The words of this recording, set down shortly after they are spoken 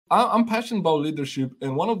I'm passionate about leadership,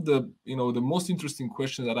 and one of the the most interesting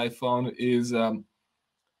questions that I found is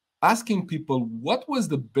asking people what was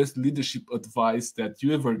the best leadership advice that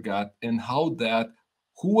you ever got, and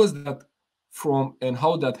who was that from, and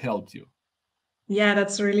how that helped you. Yeah,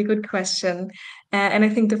 that's a really good question. And I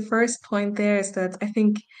think the first point there is that I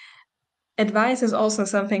think advice is also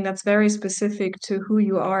something that's very specific to who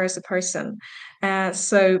you are as a person.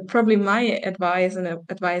 So probably my advice and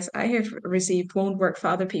advice I have received won't work for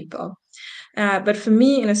other people. But for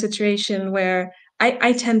me, in a situation where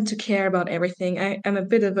I tend to care about everything, I'm a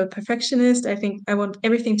bit of a perfectionist. I think I want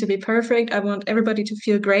everything to be perfect. I want everybody to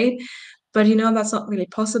feel great. But that's not really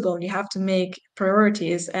possible. You have to make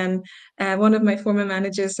priorities. And one of my former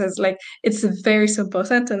managers says, like, it's a very simple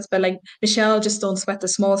sentence, but like, Michelle, just don't sweat the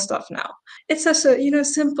small stuff now. It's such a,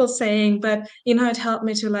 simple saying, but it helped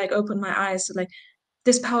me to like open my eyes to like,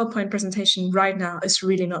 this PowerPoint presentation right now is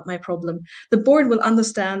really not my problem. The board will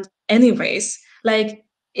understand anyways. Like,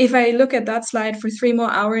 if I look at that slide for 3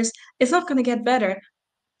 more hours, it's not going to get better.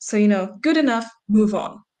 So, good enough, move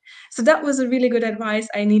on. So that was a really good advice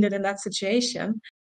I needed in that situation.